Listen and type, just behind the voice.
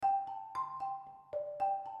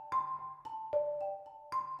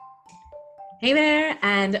Hey there,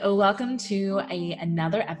 and welcome to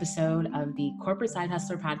another episode of the Corporate Side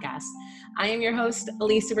Hustler podcast. I am your host,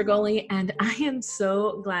 Elisa Bergoli, and I am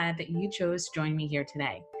so glad that you chose to join me here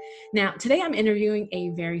today. Now, today I'm interviewing a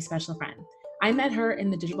very special friend. I met her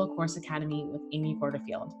in the Digital Course Academy with Amy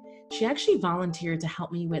Porterfield. She actually volunteered to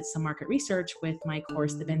help me with some market research with my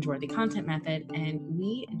course, The Binge-Worthy Content Method, and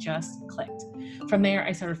we just clicked. From there,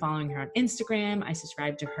 I started following her on Instagram. I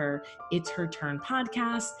subscribed to her It's Her Turn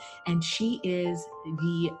podcast, and she is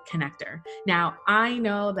the connector. Now, I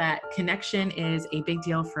know that connection is a big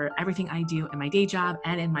deal for everything I do in my day job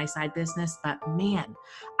and in my side business, but man,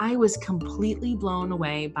 I was completely blown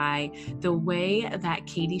away by the way that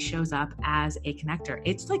Katie shows up as a connector.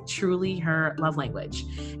 It's like truly her love language.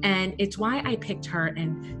 And it's why I picked her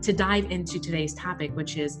and to dive into today's topic,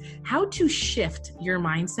 which is how to shift your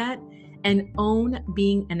mindset and own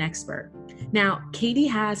being an expert. Now, Katie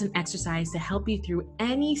has an exercise to help you through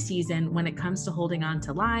any season when it comes to holding on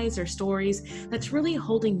to lies or stories that's really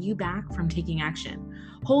holding you back from taking action,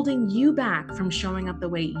 holding you back from showing up the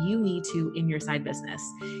way you need to in your side business.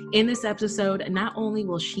 In this episode, not only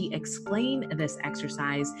will she explain this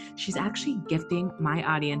exercise, she's actually gifting my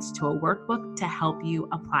audience to a workbook to help you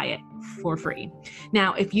apply it for free.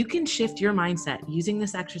 Now, if you can shift your mindset using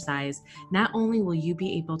this exercise, not only will you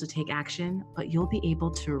be able to take action, but you'll be able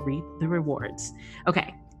to reap the rewards.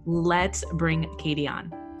 Okay, let's bring Katie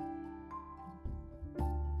on.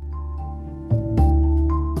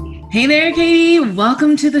 Hey there, Katie.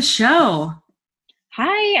 Welcome to the show.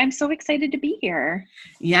 Hi, I'm so excited to be here.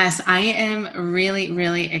 Yes, I am really,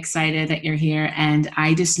 really excited that you're here. And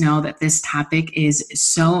I just know that this topic is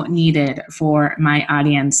so needed for my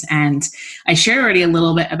audience. And I shared already a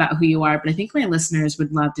little bit about who you are, but I think my listeners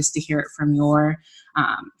would love just to hear it from your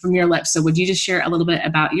lips. So would you just share a little bit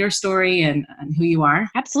about your story and who you are?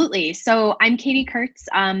 Absolutely. So I'm Katie Kurtz.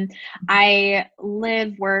 I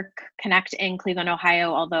live, work, connect in Cleveland,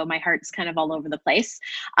 Ohio, although my heart's kind of all over the place.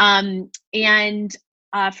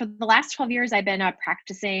 For the last 12 years, I've been a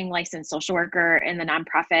practicing licensed social worker in the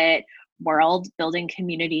nonprofit world, building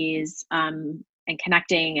communities and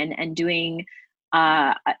connecting and doing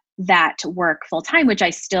that work full time, which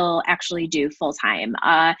I still actually do full time.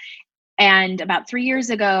 And about 3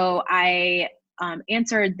 years ago, I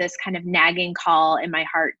answered this kind of nagging call in my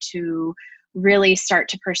heart to really start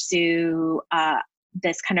to pursue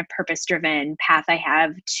this kind of purpose-driven path I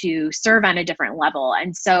have to serve on a different level.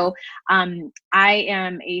 And so I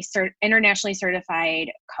am a internationally certified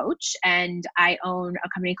coach, and I own a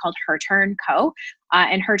company called Her Turn Co.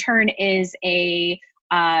 And Her Turn is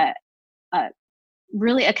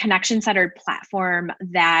really a connection-centered platform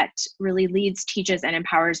that really leads, teaches, and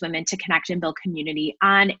empowers women to connect and build community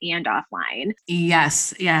on and offline.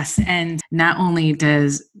 Yes. And not only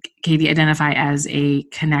does Katie identify as a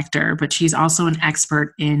connector, but she's also an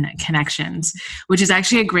expert in connections, which is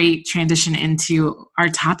actually a great transition into our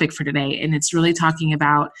topic for today. And it's really talking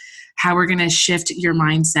about how we're going to shift your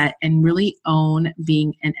mindset and really own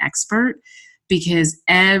being an expert. Because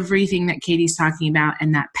everything that Katie's talking about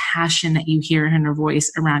and that passion that you hear in her voice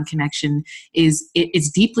around connection it's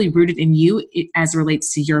deeply rooted in you as it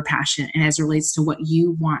relates to your passion and as it relates to what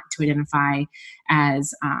you want to identify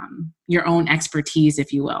as your own expertise,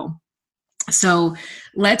 if you will. So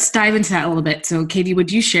let's dive into that a little bit. So Katie, would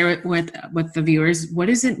you share it with the viewers? What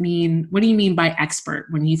does it mean? What do you mean by expert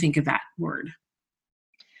when you think of that word?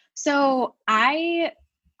 So I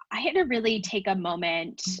had to really take a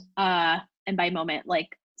moment, and by moment,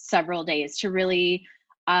 like several days, to really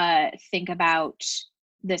think about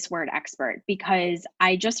this word expert, because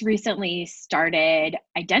I just recently started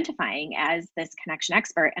identifying as this connection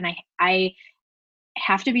expert. And I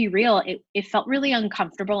have to be real, it felt really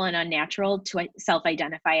uncomfortable and unnatural to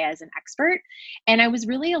self-identify as an expert. And I was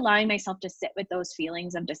really allowing myself to sit with those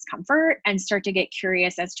feelings of discomfort and start to get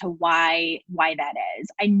curious as to why that is.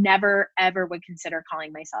 I never, ever would consider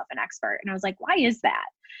calling myself an expert. And I was like, why is that?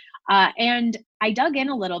 And I dug in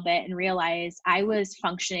a little bit and realized I was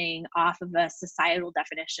functioning off of a societal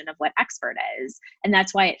definition of what expert is. And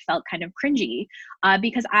that's why it felt kind of cringy,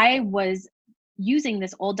 because I was using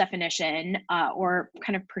this old definition or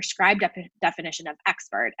kind of prescribed definition of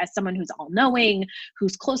expert as someone who's all-knowing,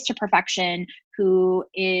 who's close to perfection, who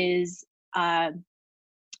is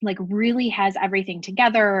like really has everything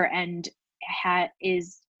together and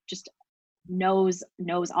is just knows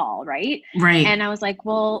all, right? Right. And I was like,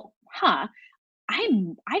 well,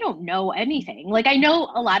 I don't know anything. Like, I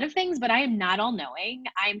know a lot of things, but I am not all knowing.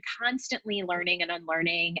 I'm constantly learning and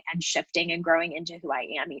unlearning and shifting and growing into who I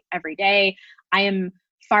am every day. I am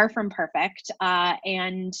far from perfect.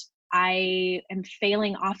 And I am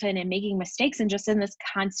failing often and making mistakes and just in this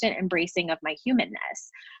constant embracing of my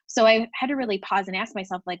humanness. So I had to really pause and ask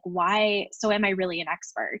myself, like, why? So am I really an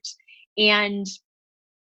expert? And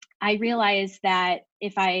I realized that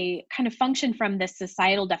if I kind of function from this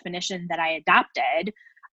societal definition that I adopted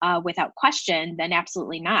without question, then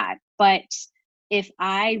absolutely not. But if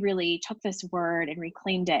I really took this word and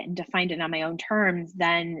reclaimed it and defined it on my own terms,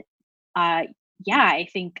 then uh, yeah, I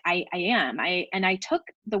think I am. I took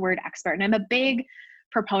the word expert, and I'm a big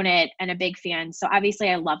proponent and a big fan. So obviously,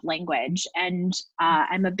 I love language, and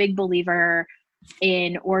I'm a big believer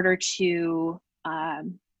in order to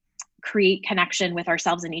create connection with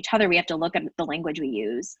ourselves and each other, we have to look at the language we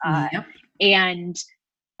use. Yep. And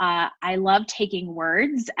I love taking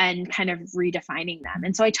words and kind of redefining them.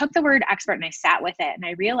 And so I took the word expert and I sat with it. And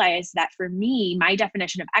I realized that for me, my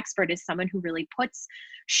definition of expert is someone who really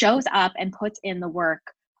shows up and puts in the work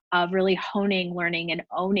of really honing, learning, and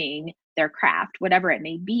owning their craft, whatever it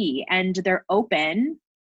may be. And they're open.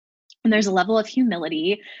 And there's a level of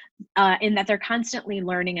humility in that they're constantly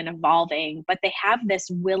learning and evolving, but they have this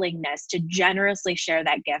willingness to generously share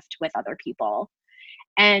that gift with other people.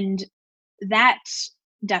 And that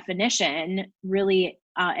definition really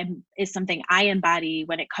is something I embody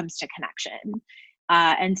when it comes to connection.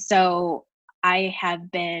 And so I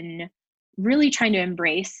have been really trying to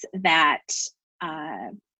embrace that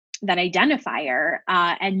identifier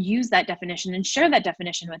and use that definition and share that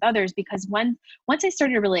definition with others, because once I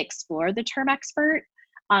started to really explore the term expert,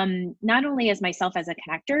 not only as myself as a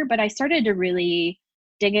connector, but I started to really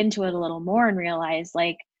dig into it a little more and realize,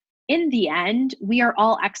 like, in the end, we are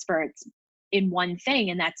all experts in one thing,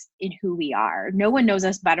 and that's in who we are. No one knows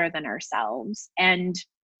us better than ourselves. And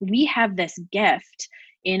we have this gift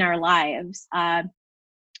in our lives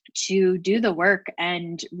to do the work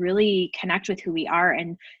and really connect with who we are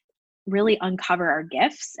and really uncover our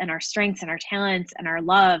gifts and our strengths and our talents and our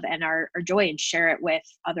love and our joy and share it with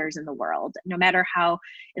others in the world, no matter how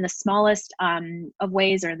in the smallest of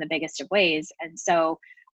ways or in the biggest of ways. And so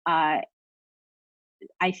I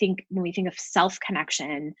think when we think of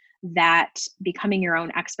self-connection, that becoming your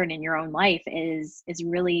own expert in your own life is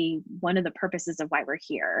really one of the purposes of why we're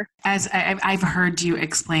here. As I've heard you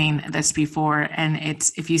explain this before, and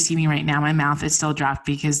if you see me right now, my mouth is still dropped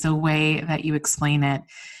because the way that you explain it,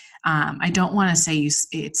 I don't want to say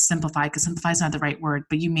it's simplified, because simplify is not the right word,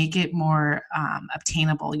 but you make it more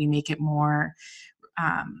obtainable. You make it more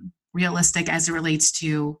realistic as it relates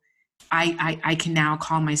to, I can now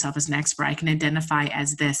call myself as an expert. I can identify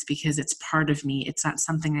as this because it's part of me. It's not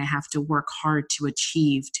something I have to work hard to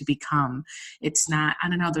achieve, to become. It's not, I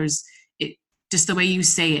don't know, just the way you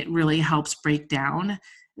say it really helps break down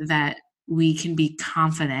that we can be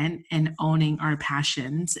confident in owning our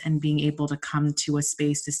passions and being able to come to a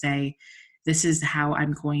space to say, this is how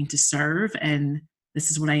I'm going to serve and this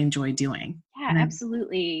is what I enjoy doing. Yeah,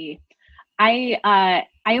 absolutely. I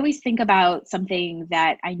always think about something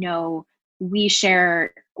that I know we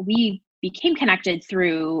share. We became connected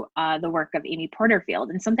through the work of Amy Porterfield,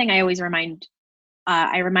 and something I always remind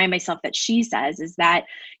myself that she says is that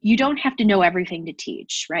you don't have to know everything to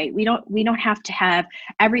teach, right? We don't have to have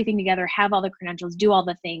everything together, have all the credentials, do all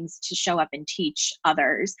the things to show up and teach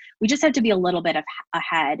others. We just have to be a little bit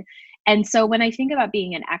ahead. And so when I think about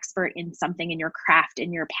being an expert in something, in your craft,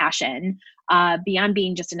 in your passion, beyond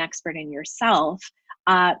being just an expert in yourself,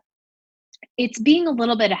 it's being a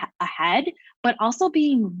little bit ahead, but also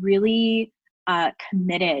being really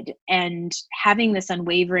committed and having this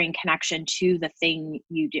unwavering connection to the thing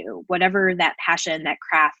you do, whatever that passion, that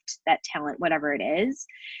craft, that talent, whatever it is.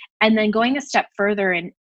 And then going a step further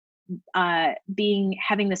and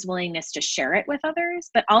having this willingness to share it with others,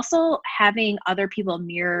 but also having other people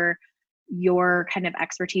mirror your kind of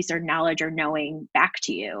expertise or knowledge or knowing back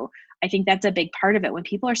to you. I think that's a big part of it. When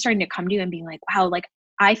people are starting to come to you and being like, wow, like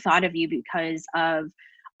I thought of you because of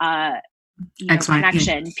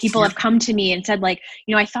connection. People have come to me and said, like,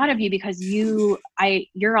 I thought of you because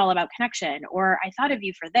you're all about connection, or I thought of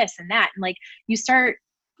you for this and that. And like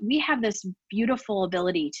we have this beautiful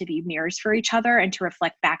ability to be mirrors for each other and to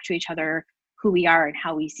reflect back to each other who we are and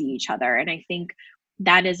how we see each other. And I think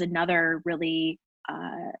that is another really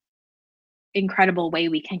incredible way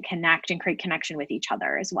we can connect and create connection with each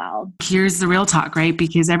other as well. Here's the real talk, right?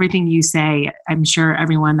 Because everything you say, I'm sure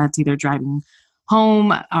everyone that's either driving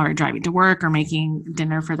home or driving to work or making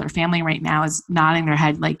dinner for their family right now is nodding their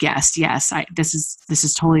head like, yes, this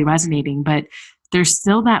is totally resonating. But there's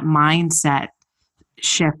still that mindset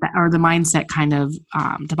shift or the mindset kind of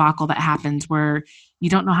debacle that happens where you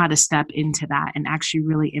don't know how to step into that and actually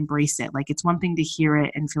really embrace it. Like, it's one thing to hear it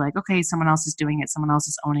and feel like, okay, someone else is doing it, someone else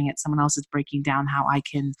is owning it, someone else is breaking down how I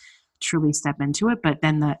can truly step into it. But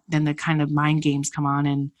then the kind of mind games come on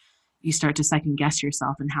and you start to second guess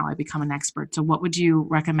yourself and how I become an expert. So what would you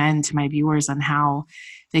recommend to my viewers on how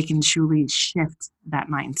they can truly shift that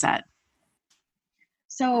mindset?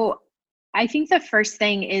 So I think the first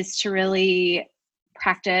thing is to really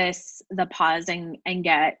practice the pause and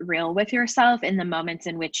get real with yourself in the moments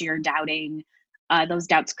in which you're doubting, those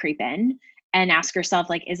doubts creep in, and ask yourself,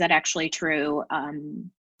 like, is that actually true?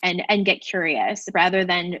 And get curious rather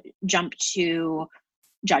than jump to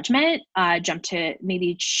judgment, jump to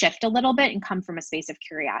maybe shift a little bit and come from a space of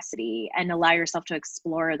curiosity and allow yourself to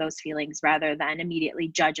explore those feelings rather than immediately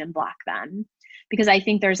judge and block them. Because I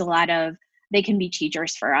think there's a lot of, they can be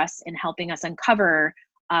teachers for us in helping us uncover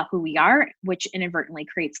who we are, which inadvertently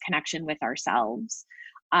creates connection with ourselves.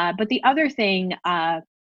 But the other thing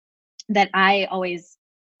that I always,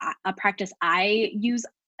 a practice I use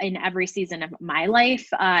in every season of my life,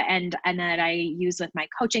 and that I use with my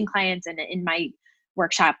coaching clients and in my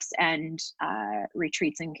workshops and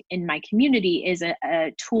retreats in my community, is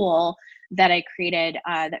a tool that I created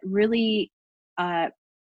that really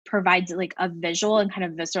provides like a visual and kind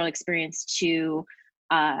of visceral experience to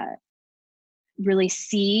really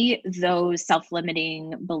see those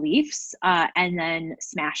self-limiting beliefs and then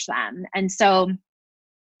smash them. And so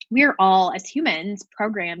we're all, as humans,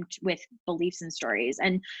 programmed with beliefs and stories.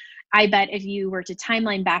 And I bet if you were to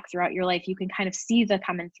timeline back throughout your life, you can kind of see the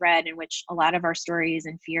common thread in which a lot of our stories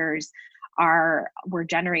and fears were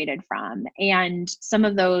generated from. And some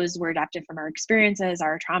of those were adapted from our experiences,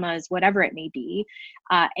 our traumas, whatever it may be.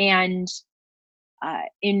 And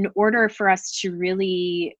in order for us to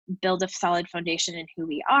really build a solid foundation in who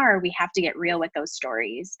we are, we have to get real with those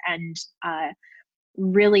stories and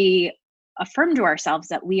really affirm to ourselves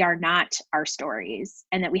that we are not our stories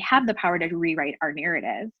and that we have the power to rewrite our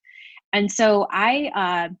narrative. And so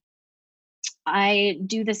I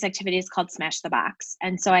do this activity, it's called Smash the Box.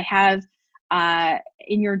 And so I have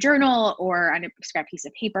in your journal or on a scrap piece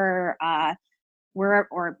of paper,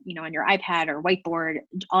 or on your iPad or whiteboard,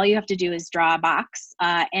 all you have to do is draw a box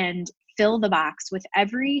and fill the box with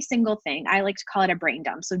every single thing. I like to call it a brain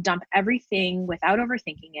dump. So dump everything without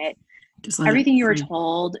overthinking it. Everything you were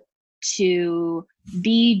told to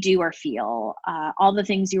be, do, or feel, all the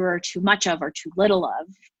things you were too much of or too little of,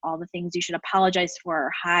 all the things you should apologize for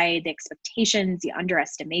or hide, the expectations, the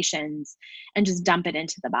underestimations, and just dump it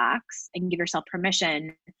into the box and give yourself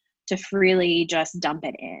permission to freely just dump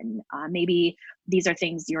it in. Maybe these are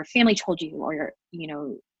things your family told you, or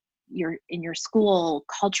you're in your school,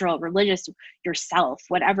 cultural, religious, yourself,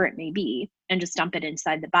 whatever it may be, and just dump it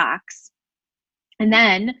inside the box. And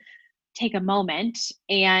then take a moment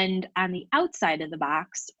and on the outside of the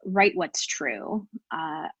box, write what's true,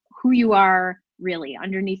 who you are really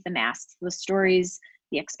underneath the masks, the stories,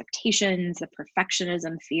 the expectations, the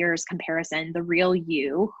perfectionism, fears, comparison, the real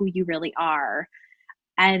you, who you really are.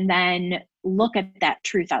 And then look at that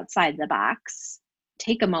truth outside the box,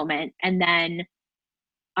 take a moment, and then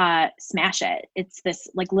smash it. It's this,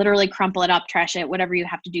 like, literally crumple it up, trash it, whatever you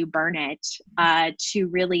have to do, burn it, to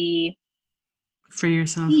really for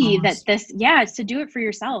yourself. See that it's to do it for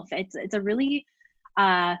yourself. It's a really,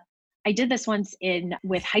 I did this once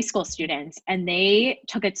with high school students, and they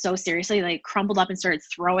took it so seriously, they crumpled up and started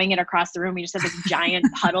throwing it across the room. We just had this giant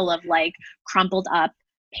puddle of like crumpled up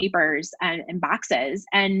papers and boxes.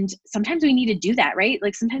 And sometimes we need to do that, right?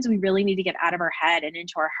 Like sometimes we really need to get out of our head and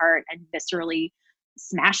into our heart and viscerally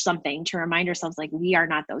smash something to remind ourselves, like, we are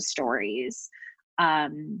not those stories.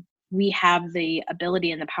 We have the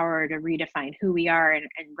ability and the power to redefine who we are and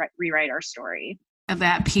rewrite our story.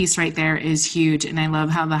 That piece right there is huge. And I love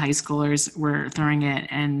how the high schoolers were throwing it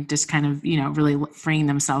and just kind of, really freeing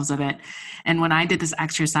themselves of it. And when I did this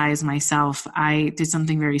exercise myself, I did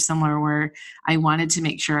something very similar where I wanted to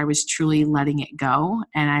make sure I was truly letting it go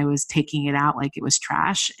and I was taking it out like it was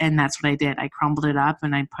trash. And that's what I did. I crumbled it up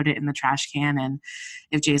and I put it in the trash can. And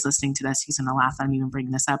if Jay's listening to this, he's going to laugh at me even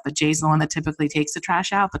bringing this up. But Jay's the one that typically takes the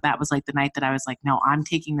trash out. But that was like the night that I was like, no, I'm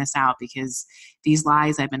taking this out because these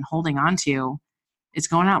lies I've been holding on to, it's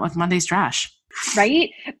going out with Monday's trash.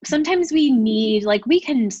 Right? Sometimes we need, like, we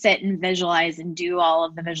can sit and visualize and do all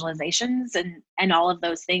of the visualizations and all of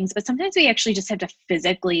those things, but sometimes we actually just have to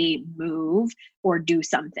physically move or do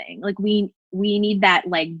something. Like we need that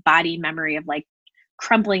like body memory of like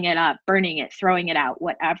crumpling it up, burning it, throwing it out,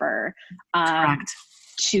 whatever,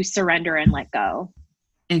 to surrender and let go.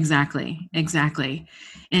 Exactly.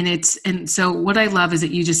 And so what I love is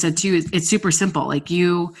that you just said too, it's super simple. Like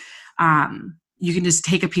you can just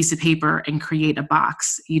take a piece of paper and create a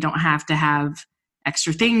box. You don't have to have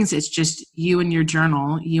extra things. It's just you and your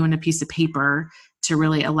journal, you and a piece of paper to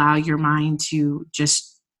really allow your mind to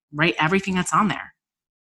just write everything that's on there.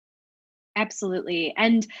 Absolutely.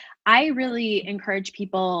 And I really encourage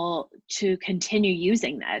people to continue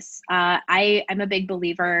using this. I'm a big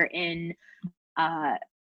believer in, uh,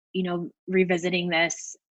 revisiting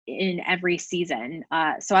this in every season.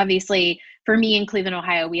 So obviously for me in Cleveland,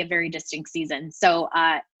 Ohio, we have very distinct seasons. So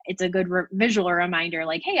it's a good visual reminder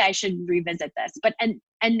like, hey, I should revisit this. But and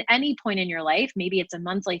any point in your life, maybe it's a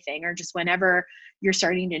monthly thing or just whenever you're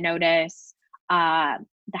starting to notice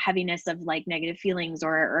the heaviness of like negative feelings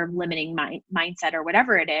or limiting mindset or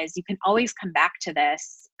whatever it is, you can always come back to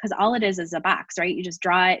this because all it is a box, right? You just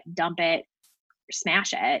draw it, dump it,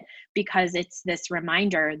 smash it, because it's this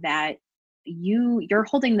reminder that you're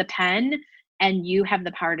holding the pen and you have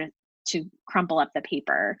the power to crumple up the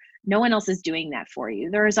paper. No one else is doing that for you.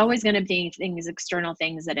 There is always going to be things, external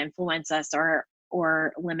things that influence us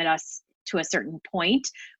or limit us to a certain point.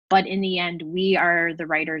 But in the end, we are the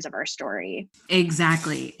writers of our story.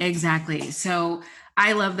 Exactly. So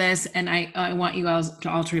I love this. And I want you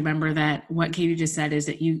all to remember that what Katie just said is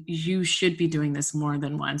that you should be doing this more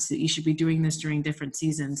than once, that you should be doing this during different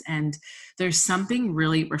seasons. And there's something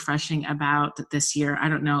really refreshing about this year. I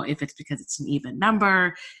don't know if it's because it's an even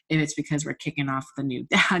number, if it's because we're kicking off the new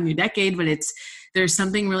decade, but there's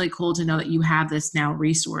something really cool to know that you have this now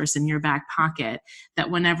resource in your back pocket that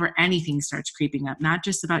whenever anything starts creeping up, not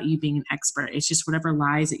just about you being an expert, it's just whatever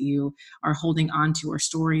lies that you are holding onto or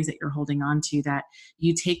stories that you're holding onto, that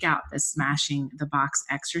you take out the smashing the box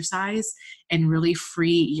exercise and really free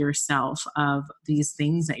yourself of these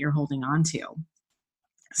things that you're holding onto.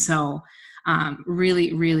 So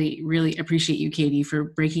really, really, really appreciate you, Katie, for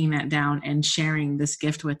breaking that down and sharing this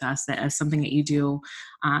gift with us, that is something that you do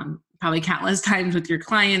probably countless times with your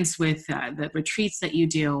clients, with the retreats that you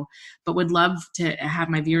do, but would love to have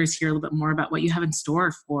my viewers hear a little bit more about what you have in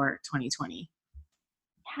store for 2020.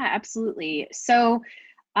 Yeah, absolutely. So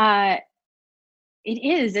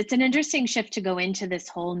it's an interesting shift to go into this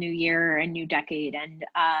whole new year and new decade. And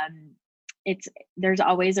there's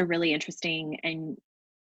always a really interesting and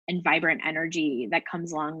vibrant energy that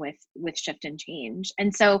comes along with shift and change.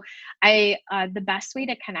 And so the best way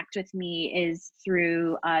to connect with me is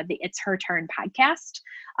through the It's Her Turn podcast.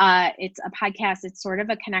 It's a podcast, it's sort of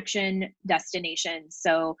a connection destination.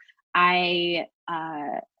 So I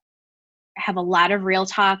have a lot of real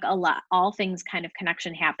talk, all things kind of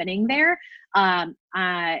connection happening there on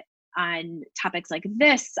topics like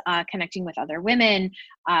this, connecting with other women,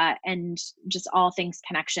 and just all things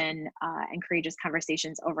connection and courageous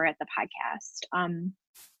conversations over at the podcast.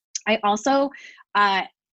 I also,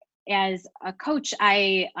 as a coach,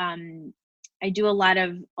 I do a lot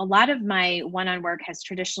of my one-on work has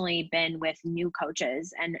traditionally been with new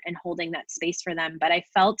coaches and holding that space for them. But I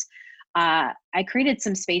felt I created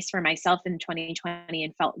some space for myself in 2020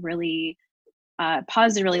 and felt really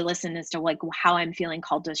paused to really listen as to like how I'm feeling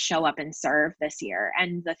called to show up and serve this year.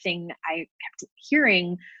 And the thing I kept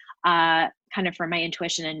hearing kind of from my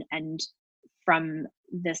intuition and from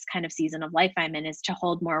this kind of season of life I'm in is to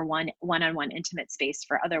hold more one-on-one intimate space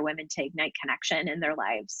for other women to ignite connection in their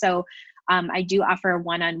lives. So I do offer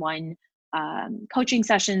one-on-one coaching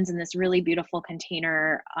sessions in this really beautiful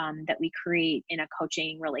container that we create in a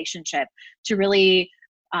coaching relationship to really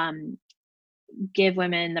give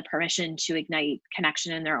women the permission to ignite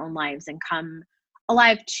connection in their own lives and come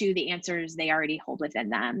alive to the answers they already hold within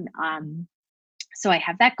them. So I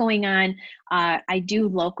have that going on. I do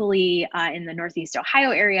locally in the Northeast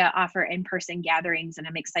Ohio area offer in-person gatherings, and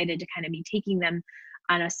I'm excited to kind of be taking them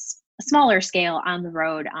on a smaller scale on the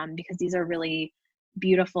road because these are really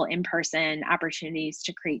beautiful in-person opportunities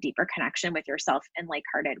to create deeper connection with yourself and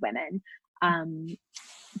like-hearted women.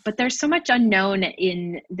 But there's so much unknown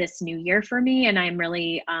in this new year for me, and I'm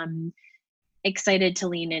really excited to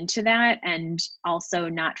lean into that and also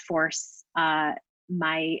not force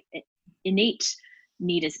my innate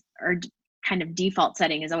need or kind of default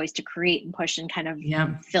setting is always to create and push and kind of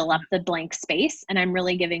fill up the blank space. And I'm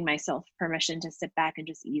really giving myself permission to sit back and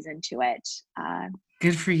just ease into it.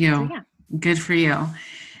 Good for you. So, yeah. Good for you.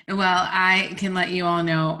 Well, I can let you all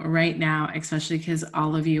know right now, especially because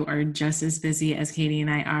all of you are just as busy as Katie and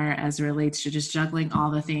I are as it relates to just juggling all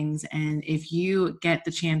the things. And if you get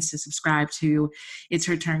the chance to subscribe to It's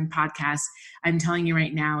Her Turn podcast, I'm telling you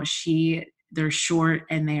right now, they're short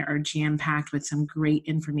and they are jam-packed with some great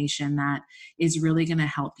information that is really going to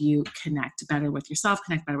help you connect better with yourself,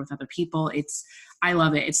 connect better with other people. I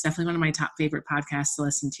love it. It's definitely one of my top favorite podcasts to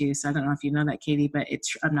listen to. So I don't know if you know that, Katie, but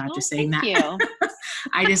I'm not just saying that. You.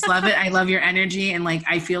 I just love it. I love your energy. And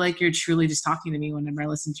I feel like you're truly just talking to me whenever I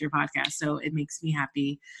listen to your podcast. So it makes me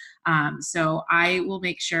happy. So I will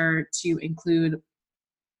make sure to include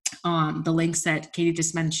the links that Katie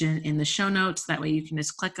just mentioned in the show notes. That way you can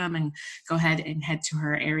just click them and go ahead and head to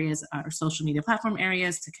her areas or social media platform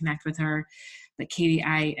areas to connect with her. But Katie,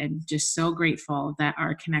 I am just so grateful that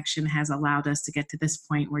our connection has allowed us to get to this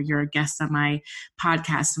point where you're a guest on my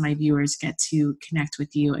podcast and my viewers get to connect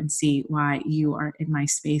with you and see why you are in my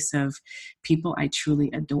space of people I truly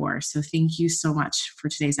adore. So thank you so much for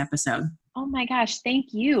today's episode. Oh my gosh, thank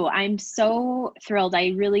you. I'm so thrilled.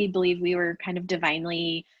 I really believe we were kind of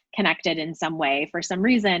divinely connected in some way for some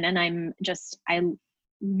reason. And I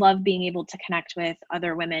love being able to connect with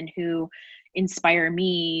other women who inspire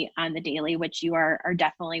me on the daily, which you are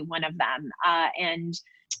definitely one of them, and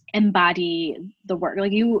embody the work.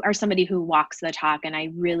 Like, you are somebody who walks the talk, and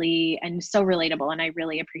and so relatable. And I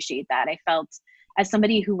really appreciate that. I felt, as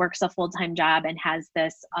somebody who works a full-time job and has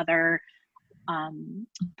this other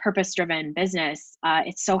purpose-driven business,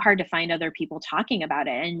 it's so hard to find other people talking about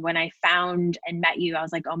it. And when I found and met you, I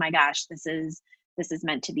was like, oh my gosh, this is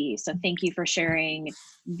meant to be. So thank you for sharing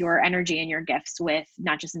your energy and your gifts with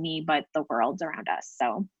not just me, but the world around us.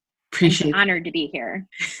 So I'm honored to be here.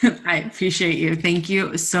 I appreciate you. Thank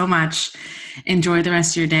you so much. Enjoy the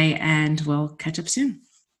rest of your day, and we'll catch up soon.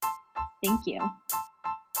 Thank you.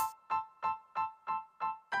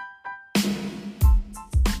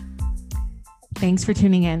 Thanks for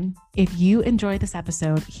tuning in. If you enjoyed this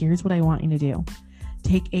episode, here's what I want you to do.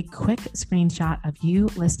 Take a quick screenshot of you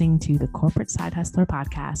listening to the Corporate Side Hustler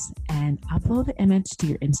podcast and upload the image to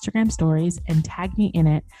your Instagram stories and tag me in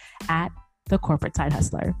it at the Corporate Side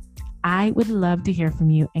Hustler. I would love to hear from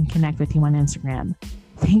you and connect with you on Instagram.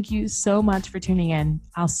 Thank you so much for tuning in.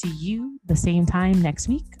 I'll see you the same time next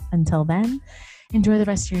week. Until then, enjoy the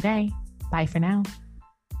rest of your day. Bye for now.